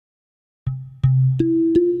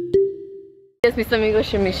says, mis amigos,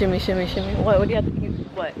 shimmy, shimmy, shimmy, shimmy. What do you have to do?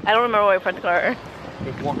 What? I don't remember where we parked the car.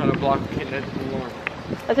 Just walk on a block and that's the alarm.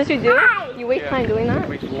 That's what you do? You waste time doing that?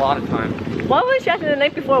 Waste a lot of time. Why was you asking the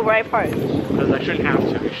night before where I parked? Because I shouldn't have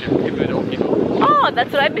to. You should give it okie dokie. Oh,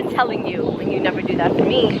 that's what I've been telling you, and you never do that for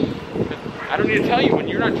me. I don't need to tell you. When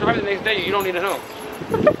you're not driving the next day, you don't need to know.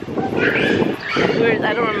 Weird,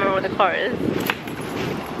 I don't remember where the car is.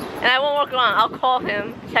 And I won't walk around. I'll call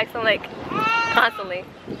him, text him like constantly.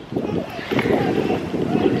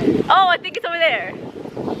 Oh, I think it's over there.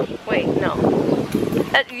 Wait, no.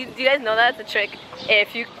 Do you guys know that's a trick?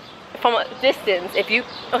 If you, from a distance, if you,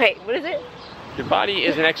 okay, what is it? Your body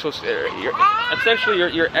is an essentially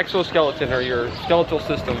your exoskeleton or your skeletal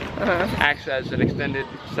system acts as an extended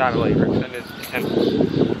satellite or extended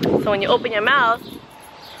antenna. So when you open your mouth,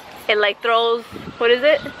 it like throws, what is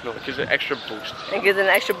it? No, it gives an extra boost. It gives an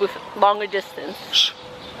extra boost, longer distance.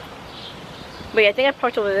 Wait, I think I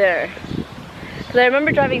parked over there. Because I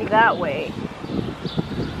remember driving that way.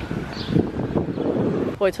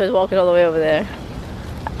 BOYTOY's walking all the way over there.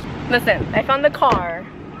 Listen, I found the car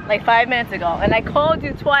like 5 minutes ago and I called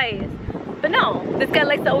you twice. But no, this guy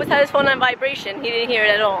likes to always have his phone on vibration. He didn't hear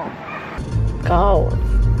it at all. Go.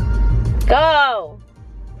 Go!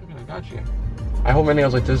 I got you. I hold my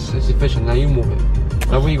nails like this. It's efficient. Now you move it.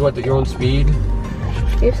 That way you go at your own speed.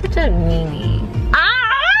 You're such a meanie.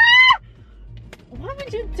 Ah! Why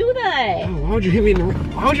would you do that? Oh, why would you hit me in the...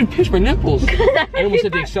 Why would you pinch my nipples? I almost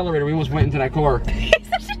hit the accelerator. We almost went into that car.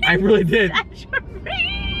 I really did.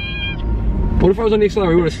 What if I was on the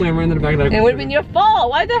accelerator? We would have slammed right into the back of that car. It would have been your fault.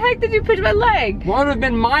 Why the heck did you pinch my leg? Why would it have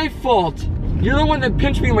been my fault? You're the one that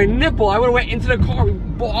pinched me in my nipple. I would have went into the car.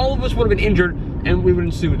 All of us would have been injured and we would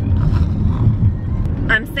have been sued.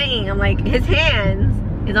 I'm saying, I'm like, his hands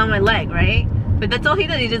is on my leg, right? But that's all he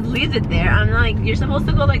does, he just leaves it there. I'm like, you're supposed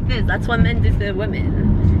to go like this. That's what men do to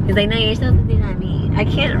women. He's like, no, you're supposed to do that me. I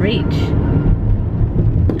can't reach.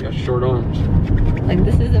 You got short arms. Like,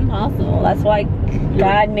 this is impossible. That's why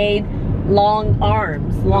God made long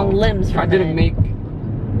arms, long limbs for I didn't make...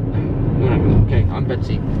 Okay, I'm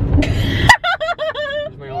Betsy.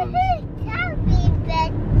 Here's my arms. Tell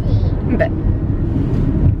me, Betsy.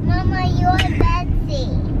 Mama, you're Betsy.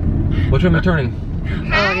 Which way am I turning?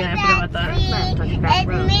 Oh yeah, I forgot about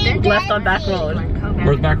that. Left on back road.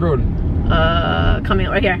 Where's back road? Coming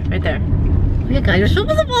right here, right there. Oh my God, you're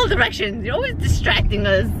supposed to follow directions. You're always distracting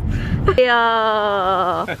us.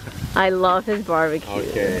 Yeah, I love his barbecue.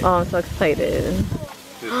 Okay. Oh, I'm so excited.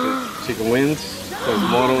 This is chicken wings. There's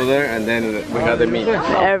more over there, and then we got the meat.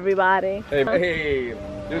 Everybody. Hey, hey.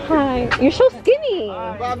 Hi. You're so skinny.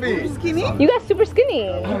 Bobby. Skinny? You got super skinny.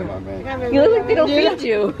 You look like they don't feed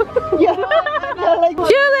you.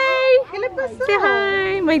 Julie! Say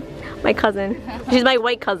hi. My cousin. She's my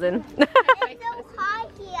white cousin.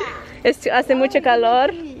 Hace mucho calor.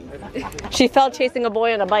 She fell chasing a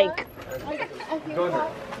boy on a bike.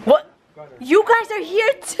 What? You guys are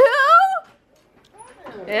here too?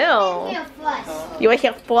 Ew. You are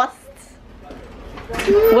here first?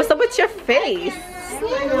 What's up with your face?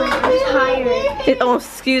 Oh,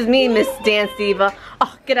 excuse me, Miss Dance Diva.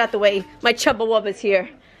 Oh, get out the way. My Chubba Wub is here.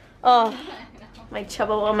 Oh, my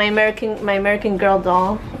Chubba Wub, my American Girl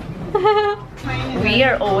doll. We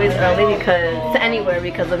are always early to anywhere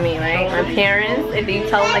because of me, right? My parents, if you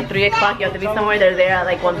tell them like 3 o'clock you have to be somewhere, they're there at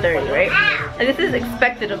like 1:30, right? And this is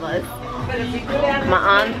expected of us. My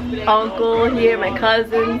aunt, uncle here, my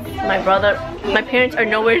cousins, my brother. My parents are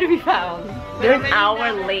nowhere to be found. They're an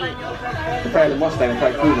hour late.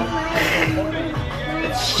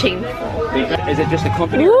 It's shameful. Is it just a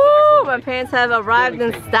company? Woo! My parents have arrived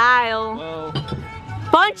in style.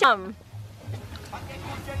 Bunch them.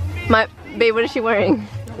 My babe, what is she wearing?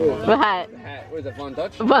 What hat? What is that, Von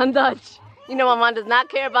Dutch? Von Dutch. You know my mom does not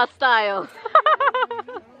care about style.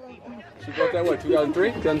 She bought that, what,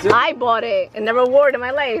 2003? 2006? I bought it and never wore it in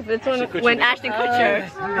my life. It's when Ashton Kutcher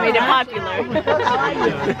made it popular.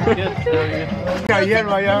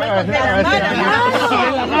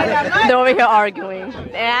 They're over here arguing.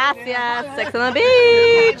 Yes, yes, sex on the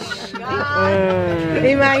beach.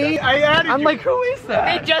 I'm like, who is that?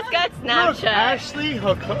 They just got Snapchat. Ashley,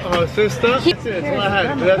 her sister. That's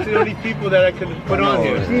the only people that I can put on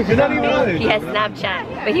here. You're not even on it. He has Snapchat,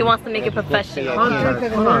 but he wants to make it professional.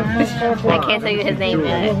 I can't tell you his name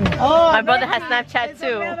yet. My brother has Snapchat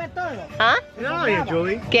too. Huh? No,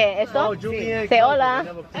 Julie. ¿Qué? ¿Esto? Say hola.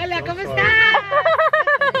 Hola, ¿cómo estás?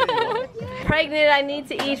 Pregnant, I need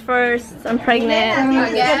to eat first. I'm pregnant.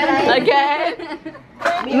 Again?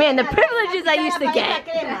 Man, the privileges I used to get.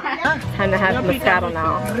 Time to have Moscato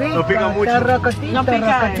now. No pica mucho.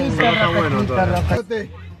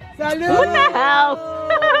 What the hell?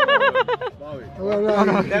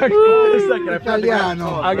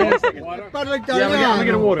 Italiano. I'll get a second. Parla Yeah, I'm gonna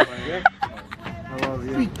get a water.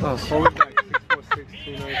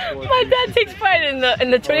 My dad takes pride in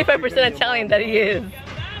the 25% Italian that he is.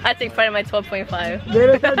 I take pride in my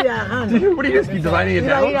 12.5. What are you just dividing it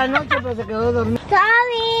down?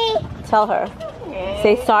 Sorry. Tell her.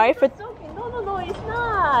 Say sorry for. No, it's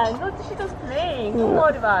not. No, she's just playing. Don't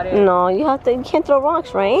worry about it. No, you can't throw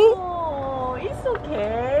rocks, right? Oh, it's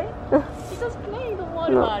okay. She's just playing. Don't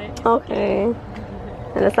worry about it. Okay.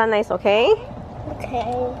 And it's not nice, okay?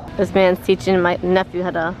 Okay. This man's teaching my nephew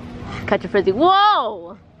how to catch a frisbee.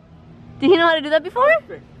 Whoa! Did he know how to do that before?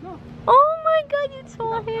 No. Oh my god, you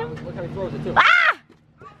told him. Look how he throws it too. Ah!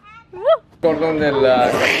 Woo! Cordón del...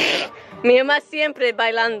 Mi mamá siempre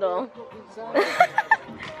bailando.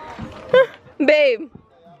 Babe,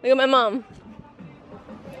 look at my mom.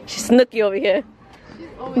 She's Snooki over here.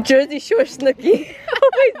 Jersey Shore Snooki.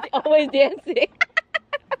 always dancing.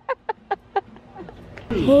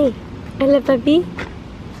 Hey, Ella, baby.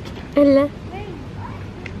 Ella.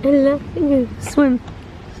 Ella, swim.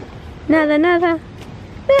 Nada, nada.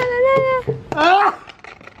 Nada, nada.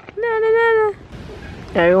 Nada, nada.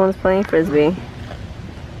 Everyone's playing frisbee.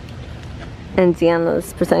 And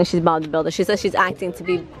Deanna's pretending she's about to build it. She says she's acting to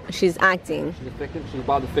be. She's acting. She's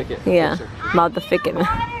about to thick it. Yeah, about the thicket.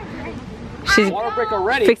 She's Water break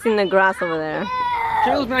already. fixing the grass over there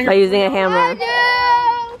Kayla's been out by here. using a hammer.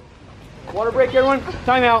 Water break, everyone.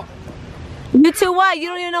 Time out. You two what? You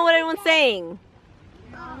don't even know what everyone's saying.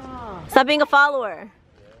 Stop being a follower.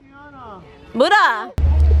 Buddha.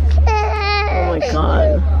 Oh my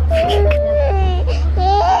god.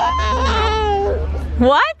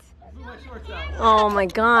 What? Oh my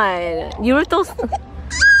god. You ripped those.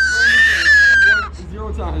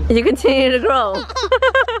 You continue to grow.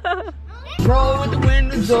 Roll with the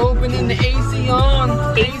windows open and the AC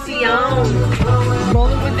on. AC on.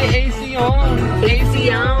 Rolling with the AC on. AC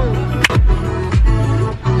on.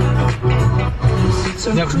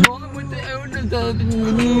 Rolling with the windows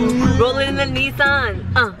open. Rolling in the Nissan.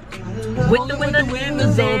 With the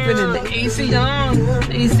windows open and down. the AC on.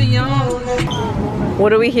 AC on.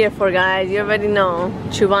 What are we here for, guys? You already know.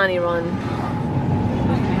 Chuvani run.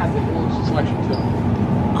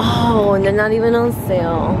 Oh, and they're not even on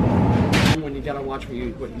sale. When you gotta watch what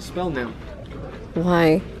you spell now.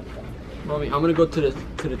 Why? Mommy, I'm gonna go to the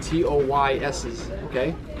TOYS's,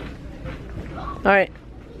 okay? Alright.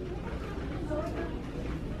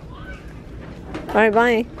 Alright,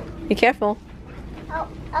 bye. Be careful. Oh,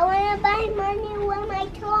 I want to buy money with my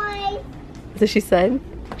toys. That's what she said.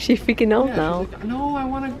 She freaking knows now. Like, no, I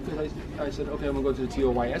wanna. I said, okay, I'm gonna go to the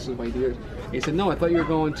TOYS's by dear. He said, no, I thought you were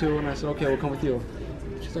going to, and I said, okay, we'll come with you.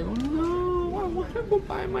 She's like, oh no, I wanna go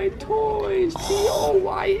buy my toys.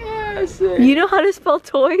 TOYS. You know how to spell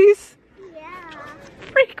toys? Yeah.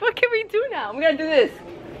 Freak, what can we do now? We're gonna do this.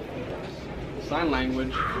 Sign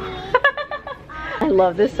language. I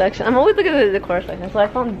love this section. I'm always looking at the decor section, so I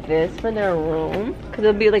found this for their room because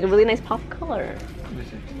it'll be like a really nice pop color.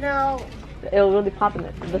 No. It'll really pop in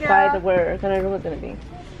it, beside where their room is gonna be.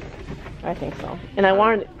 I think so. And I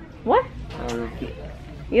wanted. What? I don't know.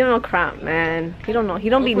 You don't know crap, man. You don't know. He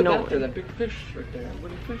don't be known. That big fish right there.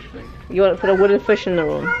 Wooden fish thing. You want to put a wooden fish in the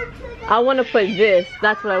room. I want to put this.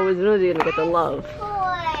 That's what I was really gonna get the love.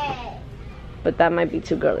 Toy. But that might be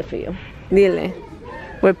too girly for you. Dile.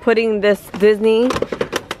 We're putting this Disney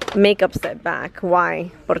makeup set back. Why?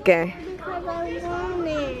 ¿Por qué? Because I want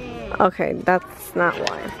it. Okay, that's not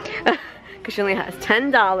why. Because she only has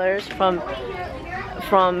 $10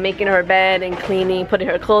 from making her bed and cleaning, putting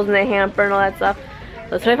her clothes in the hamper and all that stuff.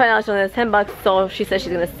 So $25, she only has $10, so she says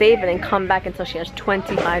she's gonna save it and come back until she has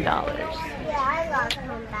 $25. Yeah, I love to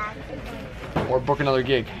come back. Or book another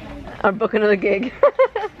gig. Or book another gig.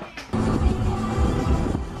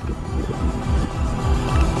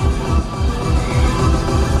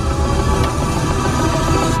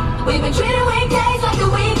 We've been treating weekdays like the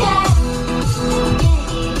weekend.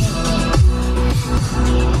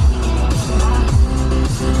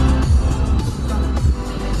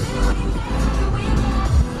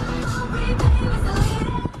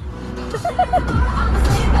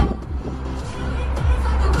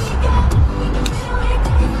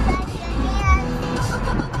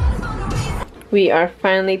 We are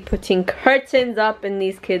finally putting curtains up in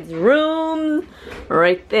these kids' rooms.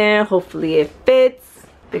 Right there. Hopefully it fits.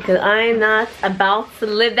 Because I'm not about to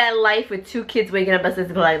live that life with 2 kids waking up at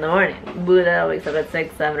 6 o'clock in the morning. Buddha wakes up at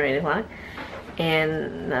 6, 7, or 8 o'clock.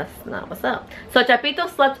 And that's not what's up. So Chapito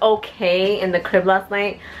slept okay in the crib last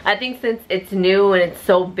night. I think since it's new and it's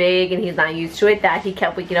so big and he's not used to it, that he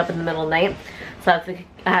kept waking up in the middle of the night. So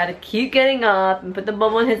I had to keep getting up and put the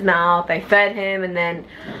bubble in his mouth. I fed him, and then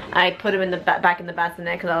I put him in the back in the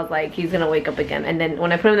bassinet because I was like, he's gonna wake up again. And then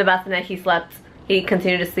when I put him in the bassinet, he slept. He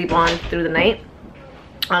continued to sleep on through the night.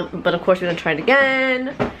 But of course we're gonna try it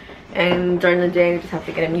again. And during the day, we just have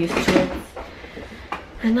to get him used to it.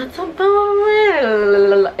 And that's about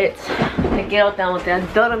it. Te quiero, te amo, te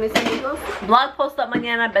adoro, mis amigos. Blog post up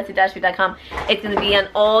mañana, betsy-v.com. It's gonna be on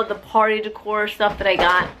all the party decor stuff that I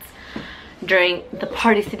got during the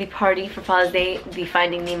Party City party for Father's Day, the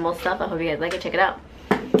Finding Nemo stuff. I hope you guys like it. Check it out.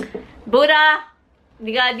 Buddha,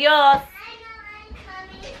 diga adios.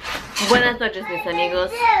 Buenas noches, mis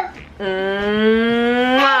amigos.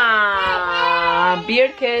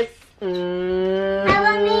 Beard kiss.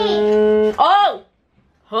 Oh!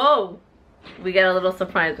 Oh! We got a little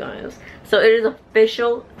surprise, guys. So it is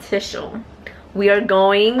official. We are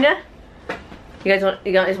going. You guys want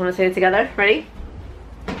to say it together? Ready?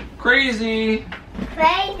 Crazy.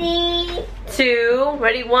 Crazy. 2.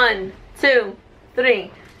 Ready? 1, 2,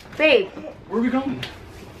 3. Babe. Where are we going?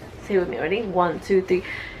 Say it with me. Ready? 1, 2, 3.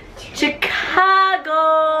 Chicago.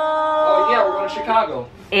 Oh yeah, we're going to Chicago.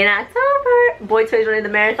 In October. BOYTOY is running the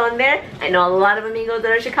marathon there. I know a lot of amigos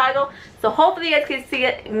that are in Chicago. So hopefully you guys can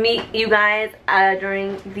meet you guys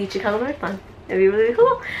during the Chicago marathon. It'd be really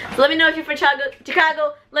cool. So let me know if you're from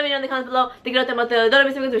Chicago. Let me know in the comments below. Te quiero, te amo, te adoro,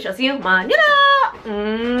 mis amigos. We shall see you mañana.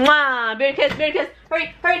 Mwah. Beard kiss, beard kiss.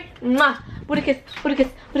 Hurry, hurry. Mwah. Booty kiss, booty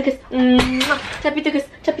kiss, booty kiss. Mwah. Chapito kiss,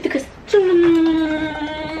 chapito kiss.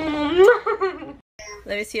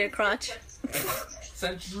 Let me see your crotch.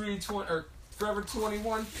 Century 20 or Forever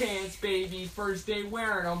 21 pants, baby. First day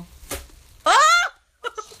wearing them.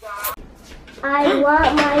 I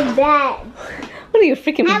want my bed. What are you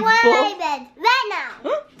freaking? I want my bed right now.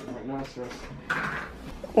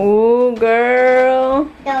 Oh,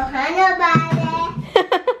 girl. Johanna, bye.